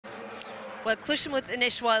Well, Clushimwoods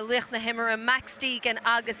inishwa lich na himmer Max Deegan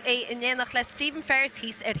agus inyenach le Stephen Ferris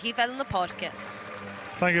he's hivel na podcast.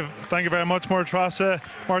 Thank you very much, Martrasa.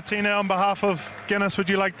 Martina, on behalf of Guinness, would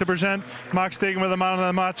you like to present Max Deegan with the Man of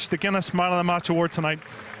the Match, the Guinness Man of the Match award tonight?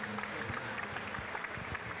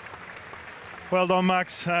 Well done,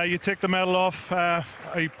 Max. You take the medal off. Are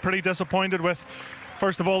you pretty disappointed with,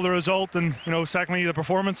 first of all, the result, and secondly, the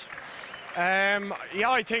performance? Yeah,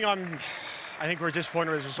 I think we're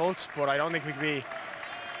disappointed with the results, but I don't think we can be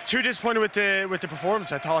too disappointed with the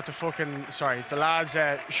performance. I thought the lads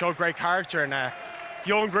showed great character and a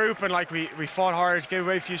young group, and we fought hard, gave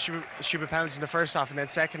away a few stupid penalties in the first half, and then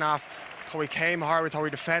second half, thought we came hard, we thought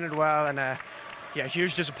we defended well, and yeah,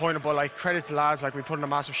 huge disappointment. But credit to the lads, we put in a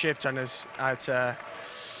massive shift, and it's such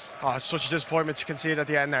a disappointment to concede at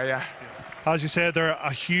the end there. Yeah. As you said, they're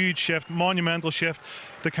a huge shift, monumental shift.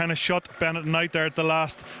 They kind of shut Benetton out there at the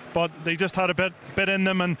last, but they just had a bit in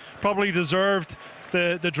them and probably deserved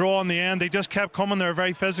the draw in the end. They just kept coming. They're a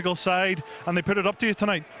very physical side, and they put it up to you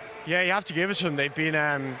tonight. Yeah, you have to give it to them. They've been,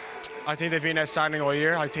 I think they've been outstanding all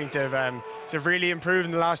year. I think they've really improved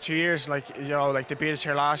in the last 2 years. They beat us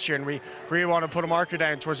here last year, and we really want to put a marker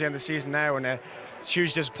down towards the end of the season now. And it's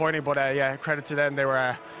hugely disappointing, but yeah, credit to them.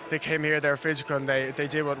 They came here, they were physical, and they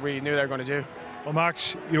did what we knew they were going to do. Well,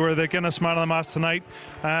 Max, you were the Guinness Man of the Match tonight.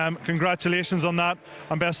 Congratulations on that,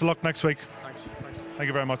 and best of luck next week. Thanks. Thank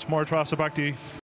you very much. Martrasa, back to you.